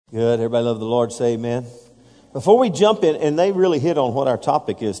Good. Everybody love the Lord. Say amen. Before we jump in, and they really hit on what our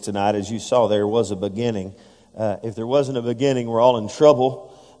topic is tonight. As you saw, there was a beginning. If there wasn't a beginning, we're all in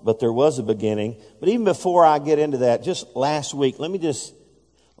trouble. But there was a beginning. But even before I get into that, just last week,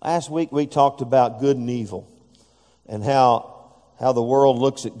 last week we talked about good and evil. And how the world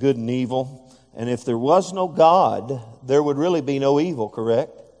looks at good and evil. And if there was no God, there would really be no evil,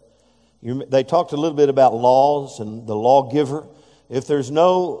 correct? They talked a little bit about laws and the lawgiver. If there's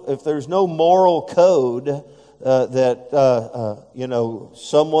no moral code that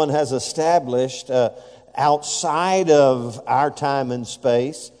someone has established outside of our time and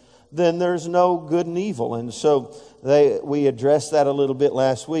space, then there's no good and evil. And so we addressed that a little bit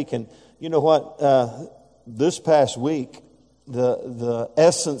last week. And you know what? This past week, the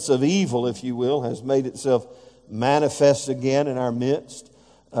essence of evil, if you will, has made itself manifest again in our midst.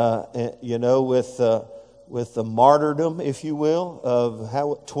 With the martyrdom, if you will,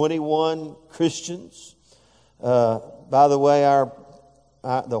 of 21 Christians. By the way,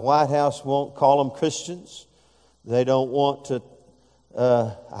 the White House won't call them Christians. They don't want to.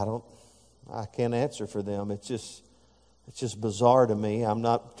 I can't answer for them. It's just bizarre to me. I'm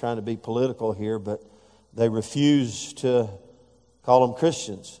not trying to be political here, but they refuse to call them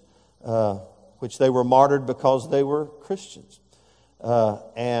Christians, which they were martyred because they were Christians.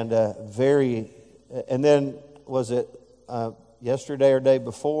 And then was it yesterday or day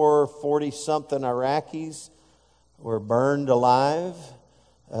before, 40-something Iraqis were burned alive.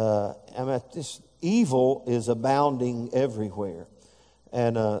 This evil is abounding everywhere.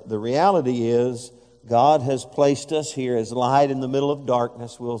 And the reality is God has placed us here as light in the middle of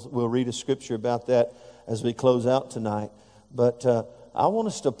darkness. We'll read a scripture about that as we close out tonight. But I want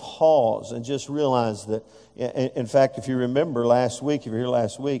us to pause and just realize that, in fact, if you remember last week, if you were here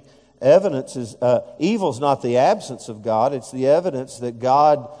last week, evidence is evil is not the absence of God. It's the evidence that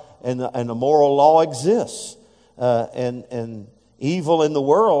God and the moral law exists. And evil in the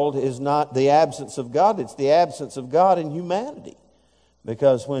world is not the absence of God. It's the absence of God in humanity.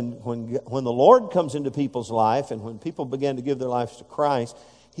 Because when the Lord comes into people's life and when people begin to give their lives to Christ,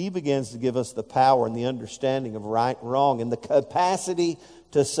 He begins to give us the power and the understanding of right and wrong and the capacity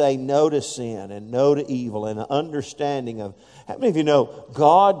to say no to sin and no to evil and an understanding of... How many of you know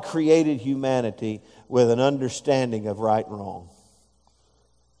God created humanity with an understanding of right and wrong?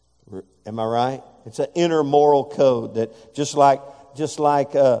 Am I right? It's an inner moral code that just like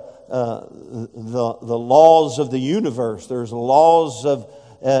the laws of the universe, there's laws of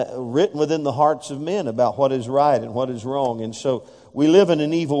written within the hearts of men about what is right and what is wrong. And so we live in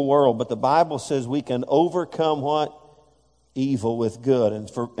an evil world, but the Bible says we can overcome what? Evil with good.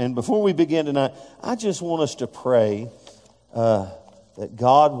 And before we begin tonight, I just want us to pray that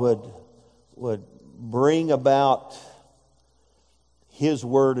God would bring about His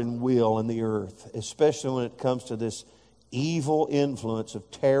word and will in the earth, especially when it comes to this evil influence of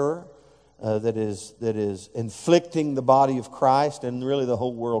terror that is inflicting the body of Christ and really the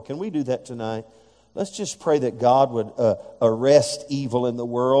whole world. Can we do that tonight? Let's just pray that God would arrest evil in the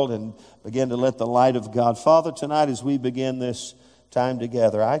world and begin to let the light of God. Father, tonight as we begin this time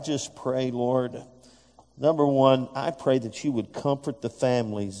together, I just pray, Lord, number one, I pray that you would comfort the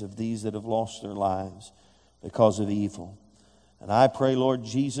families of these that have lost their lives because of evil. And I pray, Lord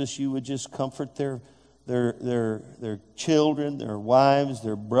Jesus, you would just comfort their children, their wives,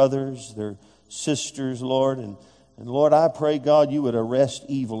 their brothers, their sisters, Lord. And Lord, I pray, God, you would arrest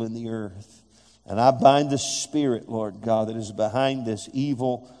evil in the earth. And I bind the spirit, Lord God, that is behind this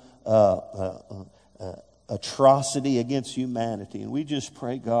evil atrocity against humanity. And we just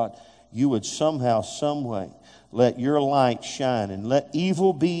pray, God, you would somehow, some way, let your light shine and let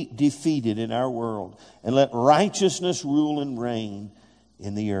evil be defeated in our world. And let righteousness rule and reign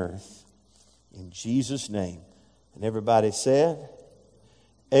in the earth. In Jesus' name. And everybody said,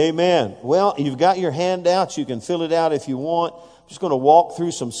 amen. Well, you've got your handouts. You can fill it out if you want. I'm just going to walk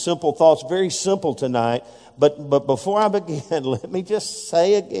through some simple thoughts. Very simple tonight. But before I begin, let me just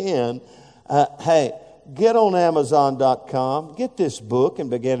say again, hey, get on Amazon.com. Get this book and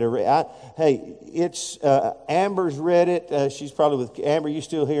begin to read. It's Amber's read it. She's probably with Amber. You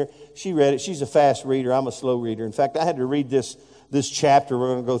still here? She read it. She's a fast reader. I'm a slow reader. In fact, I had to read this chapter we're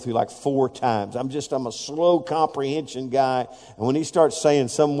going to go through like 4 times. I'm a slow comprehension guy. And when he starts saying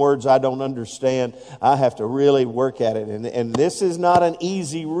some words I don't understand, I have to really work at it. And this is not an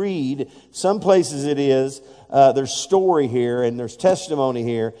easy read. Some places it is. There's story here and there's testimony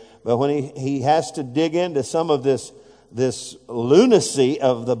here. But when he has to dig into some of this lunacy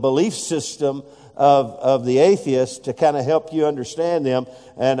of the belief system of the atheists to kind of help you understand them.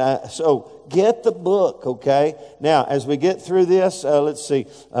 And so get the book, okay? Now, as we get through this, let's see.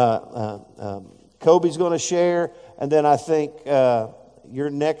 Kobe's going to share, and then I think you're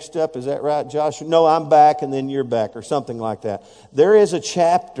next up. Is that right, Joshua? No, I'm back, and then you're back, or something like that. There is a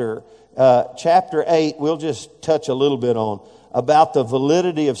chapter, chapter 8, we'll just touch a little bit on, about the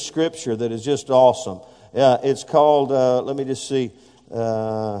validity of Scripture that is just awesome. It's called, let me just see,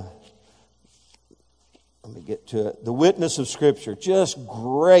 let me get to it. The Witness of Scripture. Just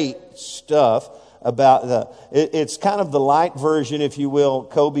great stuff about it's kind of the light version, if you will,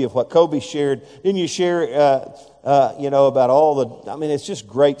 Kobe, of what Kobe shared. Didn't you share, about all it's just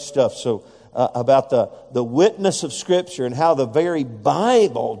great stuff. So, about the witness of Scripture and how the very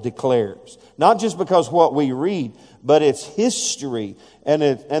Bible declares, not just because what we read, but its history and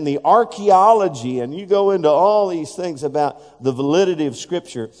the archaeology, and you go into all these things about the validity of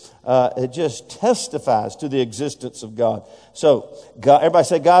Scripture. It just testifies to the existence of God. So, God, everybody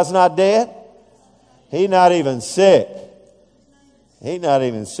say, God's not dead. He's not even sick. He's not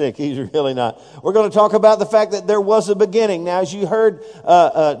even sick. He's really not. We're going to talk about the fact that there was a beginning. Now, as you heard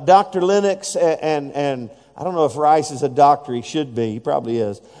Dr. Lennox and I don't know if Rice is a doctor. He should be. He probably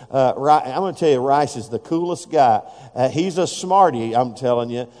is. I'm going to tell you, Rice is the coolest guy. He's a smarty, I'm telling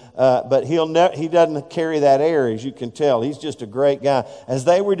you. But he doesn't carry that air, as you can tell. He's just a great guy. As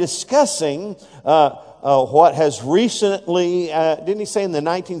they were discussing what has recently, didn't he say in the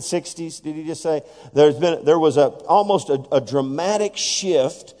 1960s? Did he just say there was almost a dramatic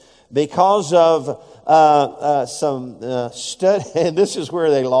shift because of some study, and this is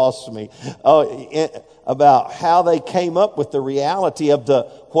where they lost me, about how they came up with the reality of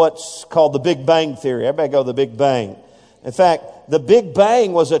what's called the Big Bang Theory. Everybody go the Big Bang. In fact, the Big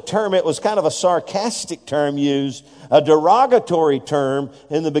Bang was a term, it was kind of a sarcastic term used, a derogatory term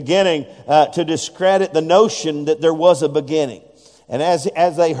in the beginning to discredit the notion that there was a beginning. And as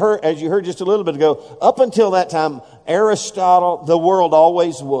you heard just a little bit ago, up until that time, Aristotle, the world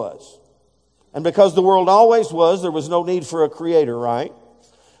always was. And because the world always was, there was no need for a creator, right?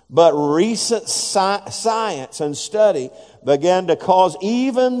 But recent science and study began to cause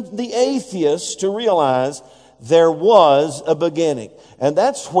even the atheists to realize there was a beginning. And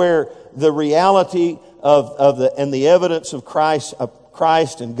that's where the reality of the evidence of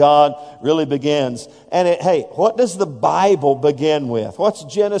Christ and God really begins. And what does the Bible begin with? What's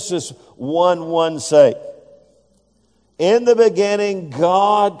Genesis 1:1 say? In the beginning,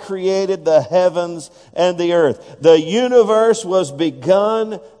 God created the heavens and the earth. The universe was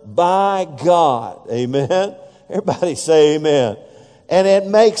begun by God. Amen. Everybody say amen. And it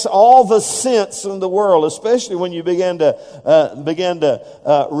makes all the sense in the world, especially when you begin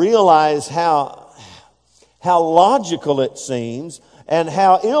to realize how logical it seems and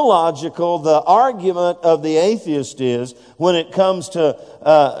how illogical the argument of the atheist is when it comes to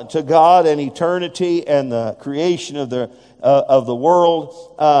God and eternity and the creation of the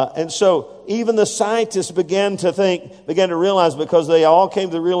world. And so even the scientists began to realize, because they all came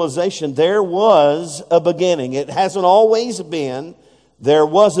to the realization there was a beginning. It hasn't always been. There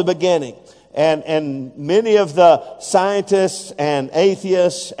was a beginning. And many of the scientists and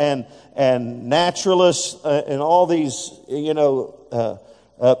atheists and naturalists and all these,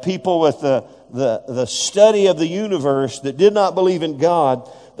 people with the study of the universe that did not believe in God,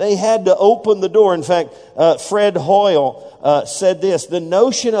 they had to open the door. In fact, Fred Hoyle said this: the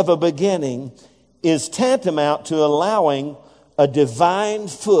notion of a beginning is tantamount to allowing a divine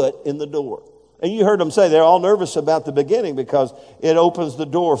foot in the door. And you heard them say they're all nervous about the beginning because it opens the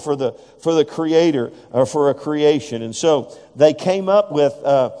door for the creator or for a creation. And so they came up with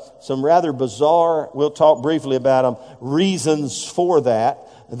some rather bizarre, we'll talk briefly about them, reasons for that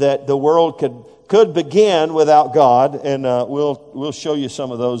the world could begin without God. And we'll show you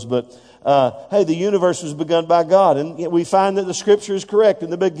some of those. But the universe was begun by God. And we find that the Scripture is correct.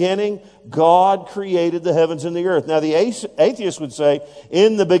 In the beginning, God created the heavens and the earth. Now the atheist would say,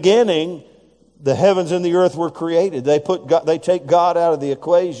 in the beginning, the heavens and the earth were created. They take God out of the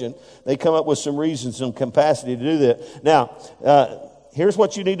equation. They come up with some reasons, some capacity to do that. Now, here's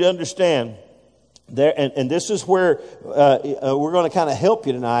what you need to understand. And this is where we're going to kind of help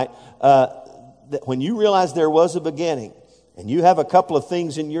you tonight. That when you realize there was a beginning, and you have a couple of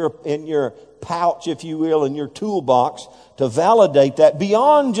things in your pouch, if you will, in your toolbox to validate that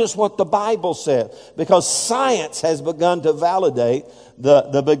beyond just what the Bible said, because science has begun to validate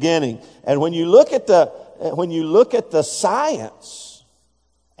the beginning. And when you look at the science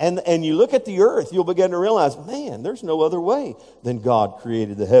And you look at the earth, you'll begin to realize, man, there's no other way than God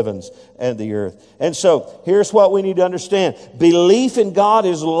created the heavens and the earth. And so here's what we need to understand. Belief in God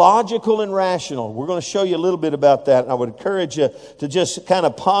is logical and rational. We're going to show you a little bit about that. And I would encourage you to just kind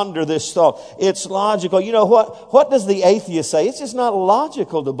of ponder this thought. It's logical. You know what? What does the atheist say? It's just not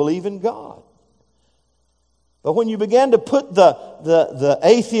logical to believe in God. But when you begin to put the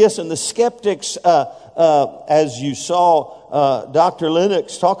atheists and the skeptics, as you saw Dr.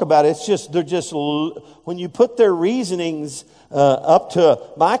 Lennox talk about it, when you put their reasonings up to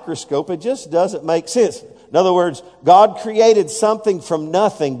a microscope, it just doesn't make sense. In other words, God created something from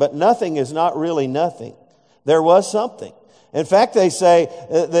nothing, but nothing is not really nothing. There was something. In fact, they'll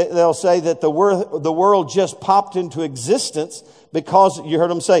say that the world just popped into existence because, you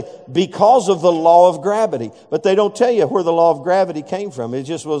heard them say, because of the law of gravity. But they don't tell you where the law of gravity came from. It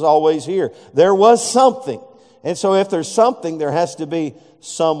just was always here. There was something. And so if there's something, there has to be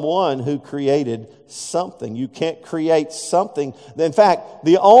someone who created something. You can't create something. In fact,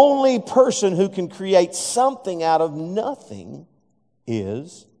 the only person who can create something out of nothing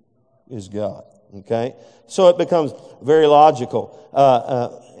is God. Okay? So it becomes very logical.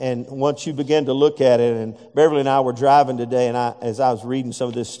 And once you begin to look at it, and Beverly and I were driving today, and as I was reading some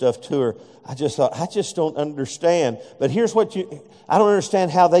of this stuff to her, I just thought, I just don't understand. But here's I don't understand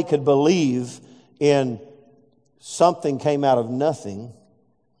how they could believe in something came out of nothing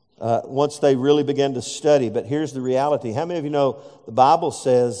once they really began to study. But here's the reality. How many of you know the Bible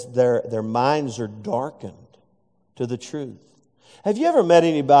says their minds are darkened to the truth? Have you ever met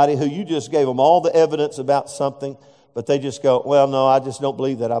anybody who you just gave them all the evidence about something, but they just go, well, no, I just don't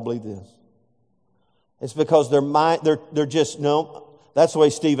believe that. I believe this. It's because their mind, they're just, no, that's the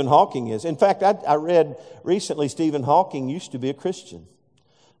way Stephen Hawking is. In fact, I read recently Stephen Hawking used to be a Christian.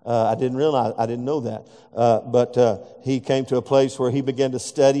 I didn't know that. But he came to a place where he began to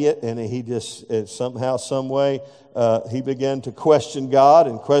study it, and he just, somehow, some way, he began to question God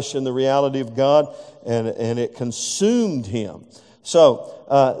and question the reality of God, and it consumed him.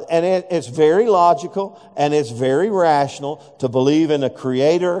 So, and it's very logical and it's very rational to believe in a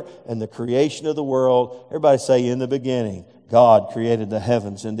creator and the creation of the world. Everybody say, in the beginning, God created the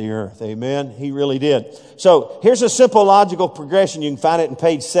heavens and the earth. Amen? He really did. So, here's a simple logical progression. You can find it in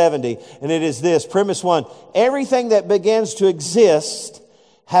page 70. And it is this. Premise 1. Everything that begins to exist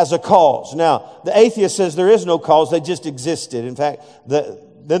has a cause. Now, the atheist says there is no cause. They just existed. In fact,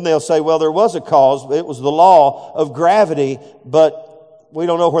 then they'll say, well, there was a cause. It was the law of gravity, but we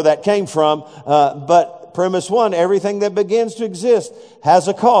don't know where that came from. But premise 1, everything that begins to exist has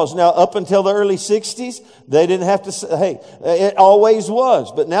a cause. Now, up until the early 60s, they didn't have to say, hey, it always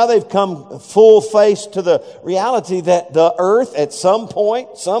was. But now they've come full face to the reality that the earth at some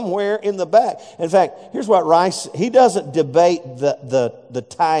point, somewhere in the back. In fact, here's what Rice, he doesn't debate the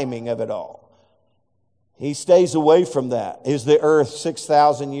timing of it all. He stays away from that. Is the earth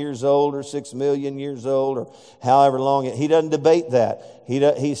 6,000 years old or 6 million years old or however long? He doesn't debate that.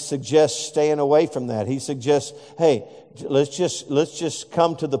 He suggests staying away from that. He suggests, hey, let's just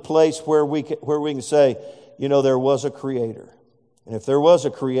come to the place where we can say, you know, there was a creator. And if there was a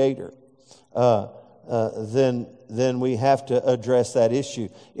creator, then we have to address that issue.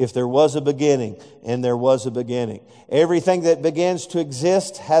 If there was a beginning, and there was a beginning. Everything that begins to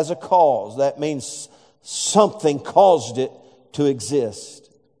exist has a cause. That means something caused it to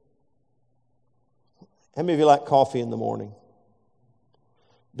exist. How many of you like coffee in the morning?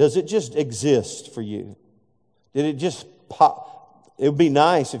 Does it just exist for you? Did it just pop? It would be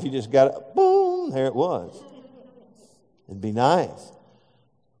nice if you just got it, boom, there it was. It'd be nice.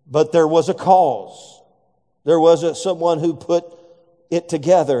 But there was a cause. There was someone who put it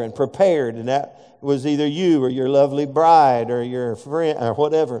together and prepared, and that was either you or your lovely bride or your friend or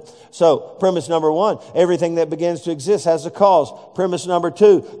whatever. So, premise number 1, everything that begins to exist has a cause. Premise number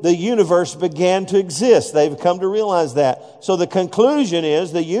 2, the universe began to exist. They've come to realize that. So the conclusion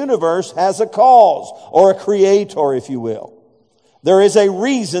is the universe has a cause, or a creator, if you will. There is a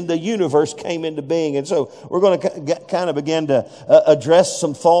reason the universe came into being. And so we're going to kind of begin to address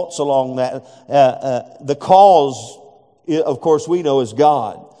some thoughts along that. The cause, of course, we know is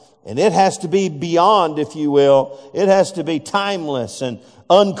God. And it has to be beyond, if you will. It has to be timeless and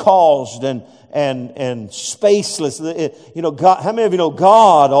uncaused and spaceless. God, how many of you know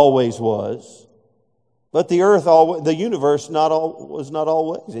God always was? But the universe was not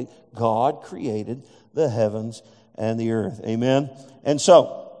always. God created the heavens and the earth. Amen? And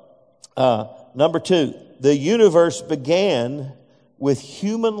so, number 2, the universe began with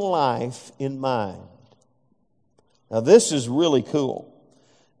human life in mind. Now, this is really cool.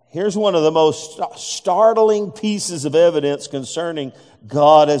 Here's one of the most startling pieces of evidence concerning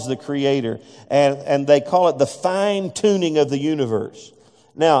God as the creator. And they call it the fine-tuning of the universe.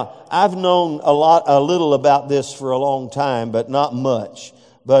 Now, I've known a little about this for a long time, but not much.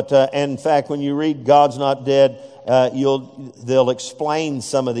 But in fact, when you read God's Not Dead, they'll explain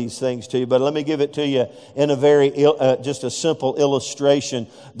some of these things to you. But let me give it to you in a just a simple illustration.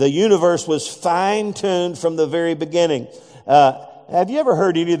 The universe was fine-tuned from the very beginning. Have you ever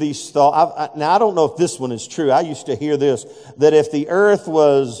heard any of these thoughts? Now, I don't know if this one is true. I used to hear this, that if the earth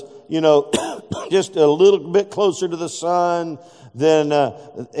was, just a little bit closer to the sun, then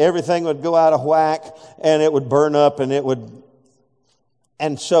everything would go out of whack and it would burn up and it would.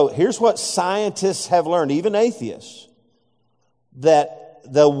 And so here's what scientists have learned, even atheists, that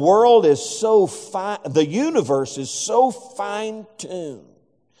the world is so the universe is so fine-tuned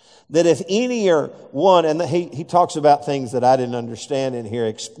that if any or one, and he talks about things that I didn't understand in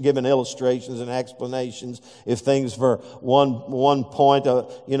here, giving illustrations and explanations. If things were 1 point,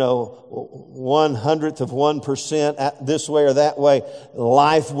 1/100th of 1% this way or that way,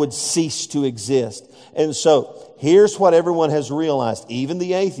 life would cease to exist. And so here's what everyone has realized, even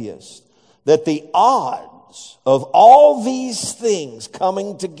the atheists, that the odds of all these things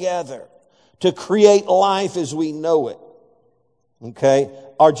coming together to create life as we know it, okay,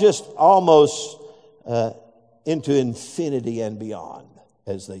 are just almost into infinity and beyond,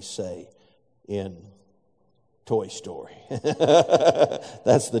 as they say in Toy Story.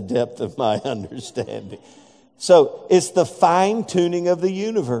 That's the depth of my understanding. So it's the fine-tuning of the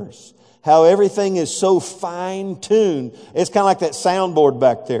universe. How everything is so fine-tuned. It's kind of like that soundboard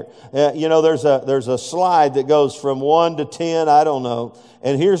back there. There's a slide that goes from 1 to 10, I don't know.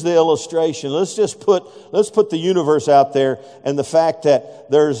 And here's the illustration. Let's put the universe out there, and the fact that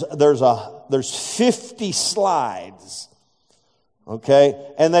there's 50 slides. Okay?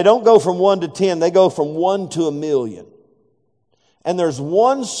 And they don't go from 1 to 10, they go from 1 to 1,000,000. And there's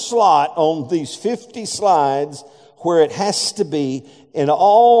one slot on these 50 slides where it has to be, and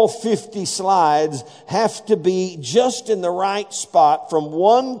all 50 slides have to be just in the right spot from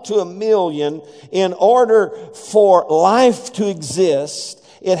 1 to 1,000,000 in order for life to exist.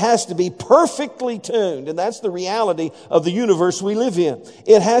 It has to be perfectly tuned, and that's the reality of the universe we live in.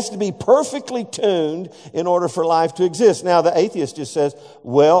 It has to be perfectly tuned in order for life to exist. Now, the atheist just says,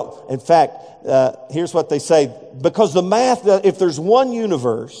 well, in fact, here's what they say. Because the math, if there's one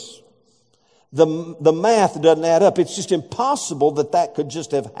universe, the math doesn't add up. It's just impossible that could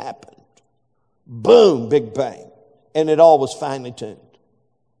just have happened. Boom, Big Bang. And it all was finely tuned.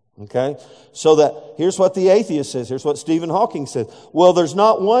 Okay? So here's what the atheist says. Here's what Stephen Hawking says. Well, there's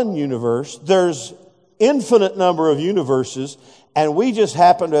not one universe. There's infinite number of universes, and we just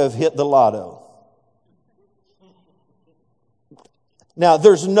happen to have hit the lotto. Now,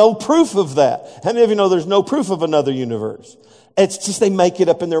 there's no proof of that. How many of you know there's no proof of another universe? It's just they make it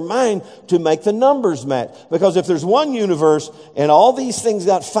up in their mind to make the numbers match. Because if there's one universe and all these things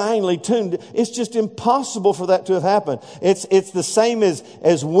got finely tuned, it's just impossible for that to have happened. It's the same as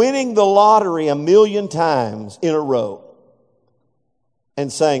winning the lottery 1,000,000 times in a row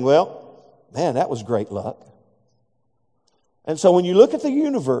and saying, well, man, that was great luck. And so when you look at the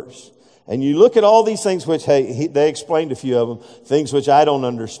universe and you look at all these things, which, they explained a few of them, things which I don't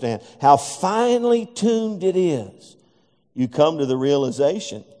understand, how finely tuned it is, you come to the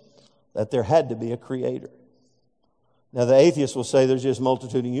realization that there had to be a creator. Now, the atheist will say there's just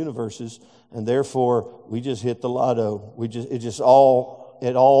multitude of universes, and therefore we just hit the lotto.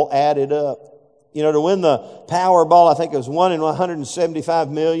 It all added up. To win the Powerball, I think it was 1 in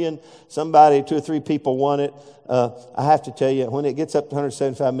 175 million. Somebody, 2 or 3 people won it. I have to tell you, when it gets up to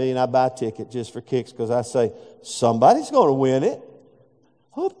 175 million, I buy a ticket just for kicks, because I say, somebody's going to win it.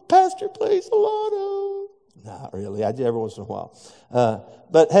 Oh, Pastor plays the lotto. Not really. I do every once in a while.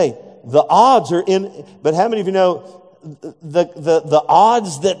 But hey, the odds are in. But how many of you know the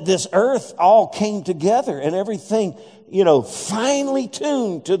odds that this earth all came together and everything, finely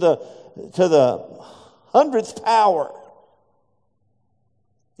tuned to the 100th power?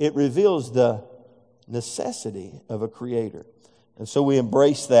 It reveals the necessity of a creator. And so we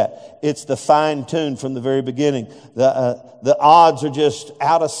embrace that. It's the fine-tuned from the very beginning. The odds are just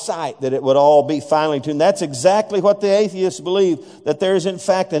out of sight that it would all be finely tuned. That's exactly what the atheists believe, that there is in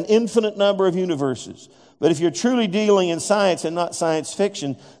fact an infinite number of universes. But if you're truly dealing in science and not science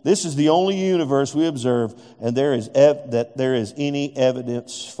fiction, this is the only universe we observe, and there is any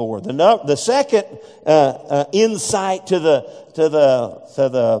evidence for. The second insight to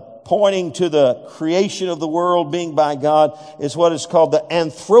the pointing to the creation of the world being by God, is what is called the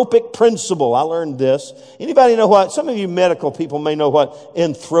anthropic principle. I learned this. Anybody know what? Some of you medical people may know what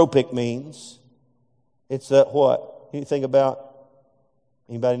anthropic means. It's that what? Anything about?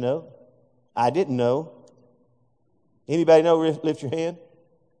 Anybody know? I didn't know. Anybody know? Lift your hand.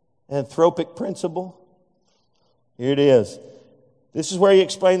 Anthropic principle. Here it is. This is where you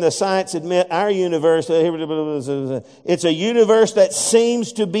explain the science admit our universe. It's a universe that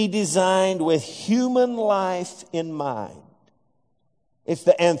seems to be designed with human life in mind. It's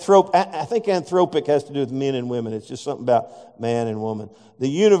the I think anthropic has to do with men and women. It's just something about man and woman. The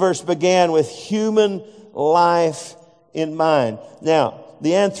universe began with human life in mind. Now,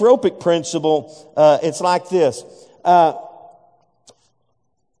 the anthropic principle, it's like this.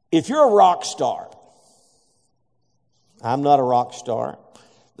 If you're a rock star, I'm not a rock star.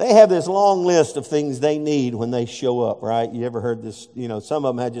 They have this long list of things they need when they show up, right? You ever heard this? Some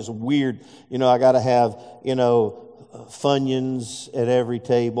of them had just weird, I got to have, Funyuns at every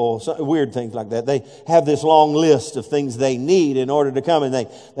table, weird things like that. They have this long list of things they need in order to come, and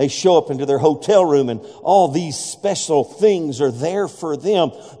they show up into their hotel room, and all these special things are there for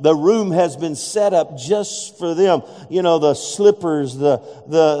them. The room has been set up just for them. The slippers,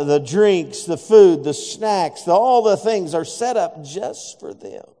 the drinks, the food, the snacks, all the things are set up just for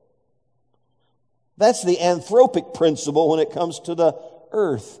them. That's the anthropic principle when it comes to the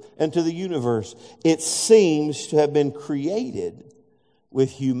earth and to the universe. It seems to have been created with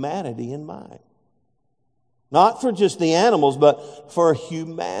humanity in mind. Not for just the animals, but for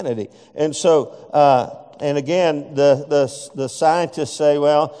humanity. And so, and again, the scientists say,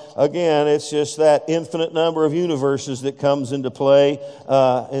 well, again, it's just that infinite number of universes that comes into play.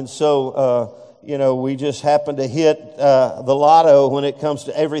 And so, we just happen to hit the lotto when it comes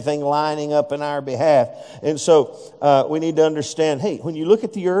to everything lining up in our behalf. And so we need to understand, hey, when you look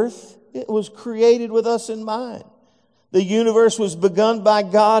at the earth, it was created with us in mind. The universe was begun by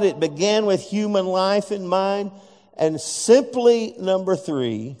God. It began with human life in mind. And simply, number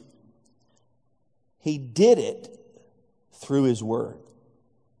 3, He did it through His Word.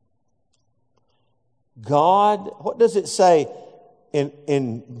 God, what does it say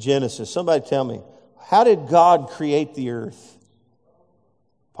in Genesis? Somebody tell me. How did God create the earth?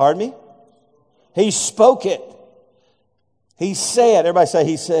 Pardon me? He spoke it. He said, everybody say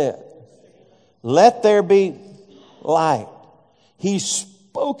He said, let there be light. He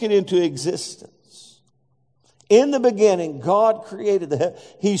spoke it into existence. In the beginning, God created the heaven.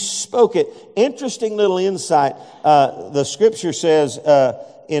 He spoke it. Interesting little insight. The scripture says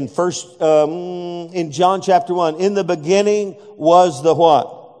in John chapter 1, in the beginning was the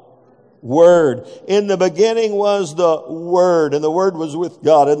what? Word. In the beginning was the Word, and the Word was with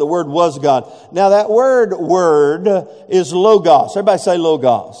God, and the Word was God. Now that word is logos. Everybody say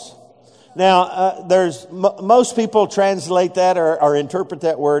logos. Now, most people translate that or interpret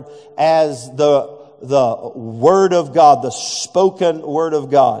that word as the Word of God, the spoken Word of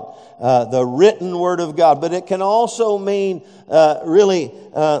God, the written Word of God. But it can also mean really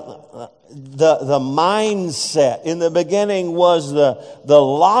the mindset. In the beginning was the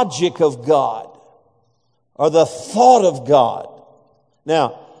logic of God or the thought of God.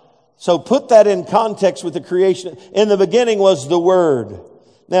 Now, so put that in context with the creation. In the beginning was the Word.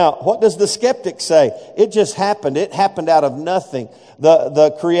 Now, what does the skeptic say? It just happened. It happened out of nothing.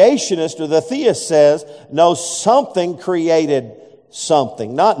 The creationist or the theist says, no, something created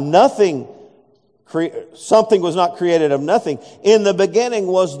something. Not nothing. Something was not created of nothing. In the beginning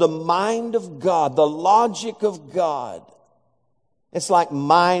was the mind of God, the logic of God. It's like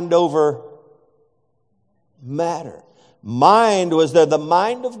mind over matter. Mind was there. The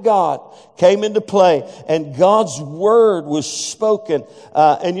mind of God came into play, and God's Word was spoken.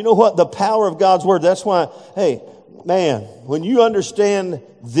 And you know what? The power of God's Word. That's why, hey, man, when you understand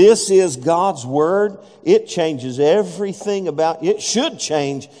this is God's Word, it changes everything about, it should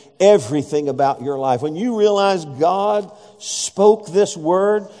change everything about your life. When you realize God spoke this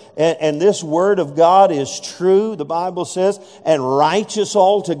Word, and this Word of God is true, the Bible says, and righteous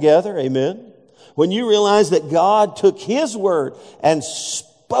altogether, amen. When you realize that God took His Word and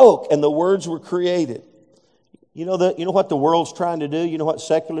spoke, and the words were created. You know what the world's trying to do? You know what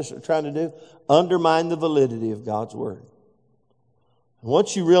secularists are trying to do? Undermine the validity of God's Word. And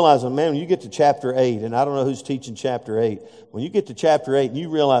once you realize, man, when you get to chapter 8, and I don't know who's teaching chapter 8, when you get to chapter 8 and you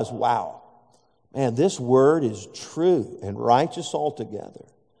realize, wow, man, this Word is true and righteous altogether.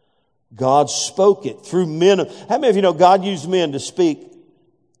 God spoke it through men. How many of you know God used men to speak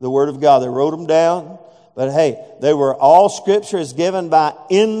the Word of God? They wrote them down. But hey, they were all Scripture is given by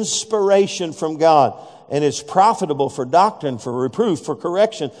inspiration from God. and is profitable for doctrine, for reproof, for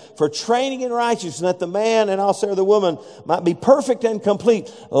correction, for training in righteousness, that the man, and I'll say the woman, might be perfect and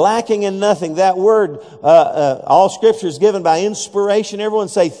complete, lacking in nothing. That word, all Scripture is given by inspiration. Everyone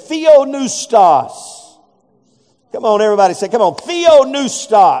say theopneustos. Come on, everybody say, come on,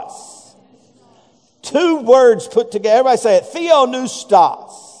 theopneustos. Two words put together. Everybody say it,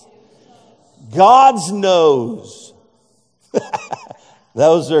 theopneustos. God's nose.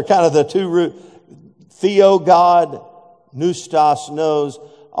 Those are kind of the two root. Theo, God, neustos, nose.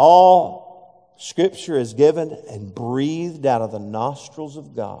 All Scripture is given and breathed out of the nostrils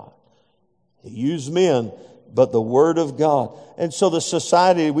of God. He used men, but the Word of God. And so the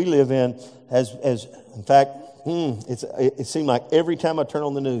society we live in has in fact, it seemed like every time I turn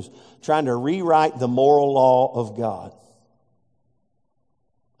on the news, trying to rewrite the moral law of God.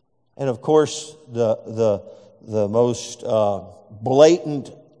 And of course, the most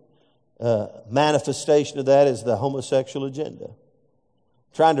blatant manifestation of that is the homosexual agenda.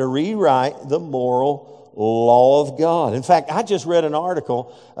 Trying to rewrite the moral law of God. In fact, I just read an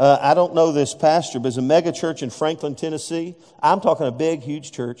article. I don't know this pastor, but it's a mega church in Franklin, Tennessee. I'm talking a big,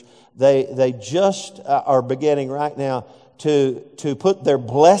 huge church. They just are beginning right now to put their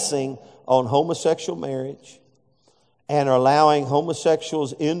blessing on homosexual marriage, and are allowing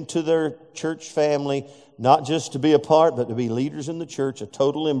homosexuals into their church family, not just to be a part, but to be leaders in the church, a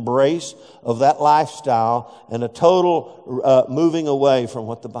total embrace of that lifestyle, and a total moving away from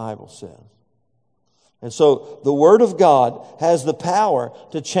what the Bible says. And so the Word of God has the power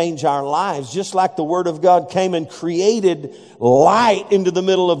to change our lives. Just like the Word of God came and created light into the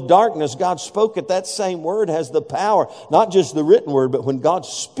middle of darkness, God spoke it. That same Word has the power, not just the written Word, but when God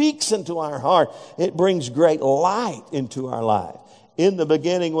speaks into our heart, it brings great light into our life. In the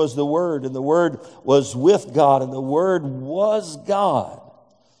beginning was the Word, and the Word was with God, and the Word was God.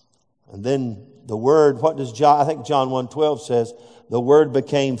 And then the Word, what does John, I think John 1:12 says, the Word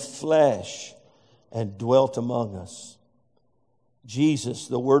became flesh and dwelt among us. Jesus,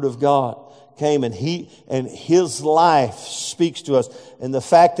 the Word of God, came, and His life speaks to us. And the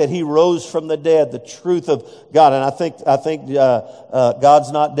fact that He rose from the dead, the truth of God. And I think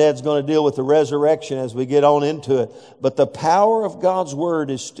God's Not Dead is going to deal with the resurrection as we get on into it. But the power of God's Word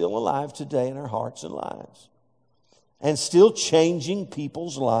is still alive today in our hearts and lives, and still changing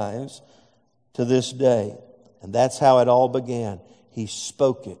people's lives to this day. And that's how it all began. He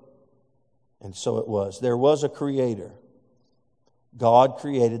spoke it. And so it was. There was a creator. God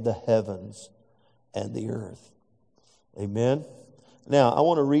created the heavens and the earth. Amen. Now, I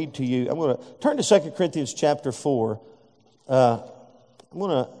want to read to you. I'm going to turn to 2 Corinthians chapter 4. I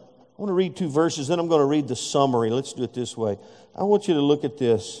want to read 2 verses, then I'm going to read the summary. Let's do it this way. I want you to look at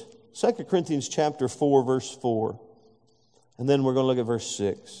this. 2 Corinthians chapter 4, verse 4. And then we're going to look at verse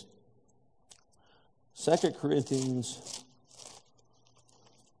 6. 2 Corinthians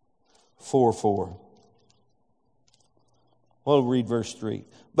 4:4. We'll read verse 3.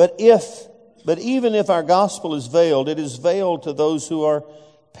 But even if our gospel is veiled, it is veiled to those who are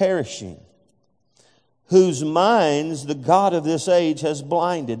perishing, whose minds the God of this age has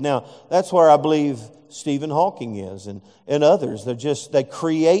blinded. Now, that's where I believe Stephen Hawking is, and others. They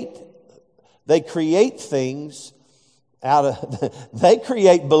create things out of, they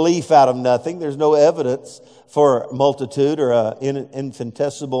create belief out of nothing. There's no evidence for multitude or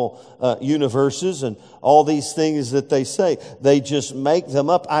infinitesimal universes and all these things that they say. They just make them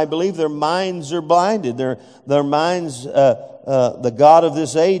up. I believe their minds are blinded. Their minds, the God of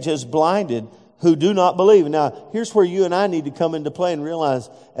this age has blinded, who do not believe. Now, here's where you and I need to come into play and realize,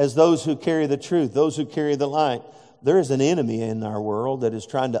 as those who carry the truth, those who carry the light, there is an enemy in our world that is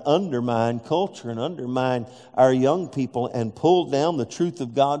trying to undermine culture and undermine our young people and pull down the truth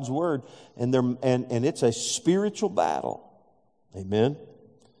of God's Word. And it's a spiritual battle. Amen.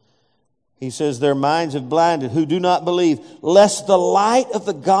 He says, their minds have blinded, who do not believe, lest the light of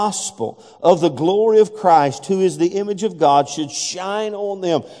the gospel of the glory of Christ, who is the image of God, should shine on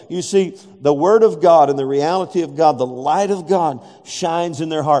them. You see, the Word of God and the reality of God, the light of God, shines in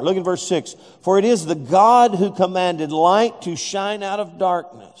their heart. Look at verse 6. For it is the God who commanded light to shine out of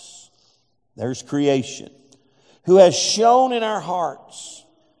darkness. There's creation. Who has shone in our hearts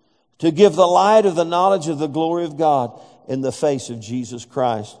to give the light of the knowledge of the glory of God in the face of Jesus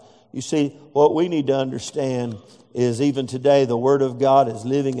Christ. You see, what we need to understand is even today the Word of God is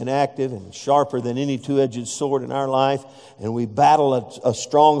living and active and sharper than any two-edged sword in our life. And we battle a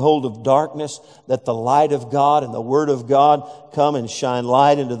stronghold of darkness, that the light of God and the Word of God come and shine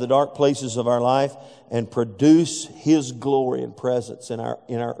light into the dark places of our life. and produce His glory and presence in our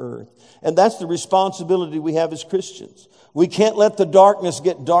earth. And that's the responsibility we have as Christians. We can't let the darkness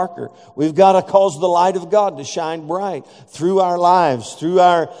get darker. We've got to cause the light of God to shine bright through our lives, through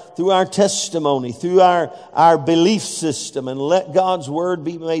our testimony, through our belief system, and let God's Word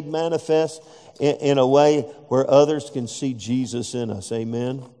be made manifest in a way where others can see Jesus in us.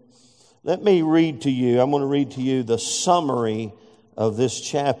 Amen. Let me read to you. I'm going to read to you the summary of this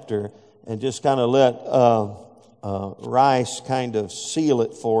chapter and just kind of let Rice kind of seal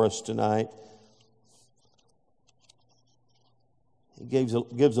it for us tonight. He gives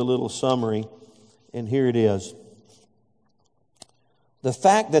a little summary, and here it is. The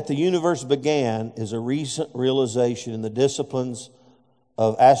fact that the universe began is a recent realization in the disciplines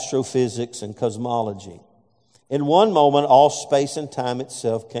of astrophysics and cosmology. In one moment, all space and time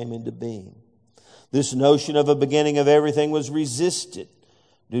itself came into being. This notion of a beginning of everything was resisted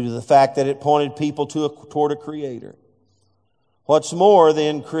due to the fact that it pointed people toward a creator. What's more, the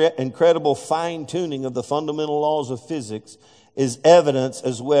incredible fine-tuning of the fundamental laws of physics is evidence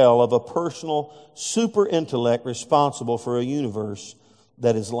as well of a personal super intellect responsible for a universe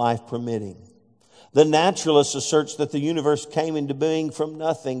that is life-permitting. The naturalist asserts that the universe came into being from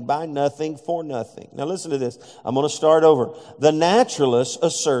nothing, by nothing, for nothing. Now listen to this. I'm going to start over. The naturalist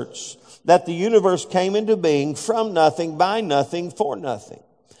asserts that the universe came into being from nothing, by nothing, for nothing.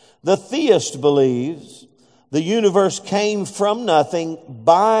 The theist believes the universe came from nothing,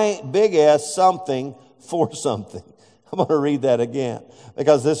 by big S something, for something. I'm going to read that again,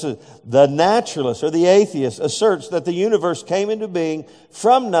 because this is the naturalist or the atheist asserts that the universe came into being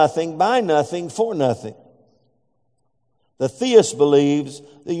from nothing, by nothing, for nothing. The theist believes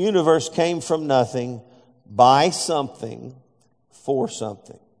the universe came from nothing, by something, for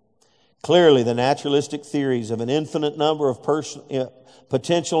something. Clearly, the naturalistic theories of an infinite number of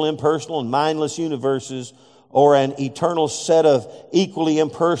potential impersonal and mindless universes, or an eternal set of equally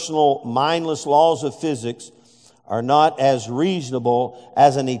impersonal, mindless laws of physics, are not as reasonable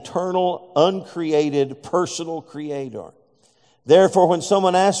as an eternal, uncreated, personal creator. Therefore, when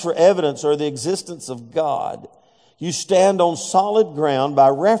someone asks for evidence or the existence of God, you stand on solid ground by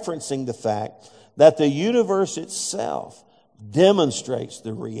referencing the fact that the universe itself demonstrates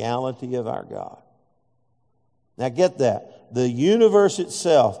the reality of our God. Now get that. The universe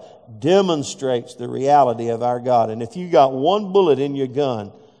itself demonstrates the reality of our God. And if you got one bullet in your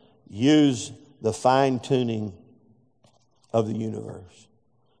gun, use the fine-tuning of the universe.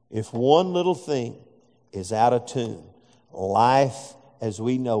 If one little thing is out of tune, life as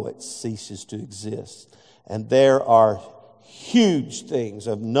we know it ceases to exist. And there are huge things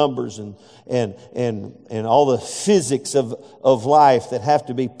of numbers and all the physics of life that have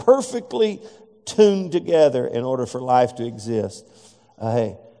to be perfectly tuned together in order for life to exist.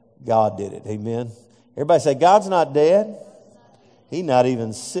 Hey, God did it. Amen. Everybody say, God's not dead. He's not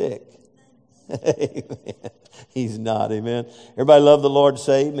even sick. Amen. He's not. Amen. Everybody love the Lord.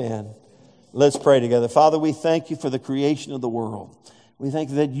 Say amen. Let's pray together. Father, we thank you for the creation of the world. We thank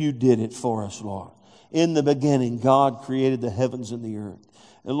you that you did it for us, Lord. In the beginning, God created the heavens and the earth.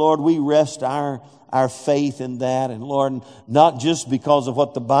 And Lord, we rest our faith in that. And Lord, not just because of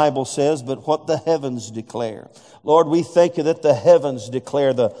what the Bible says, but what the heavens declare. Lord, we thank you that the heavens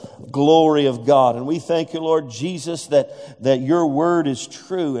declare the glory of God. And we thank you, Lord Jesus, that your word is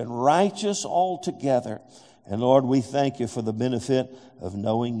true and righteous altogether. And Lord, we thank you for the benefit of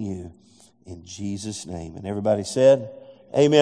knowing you in Jesus' name. And everybody said, amen.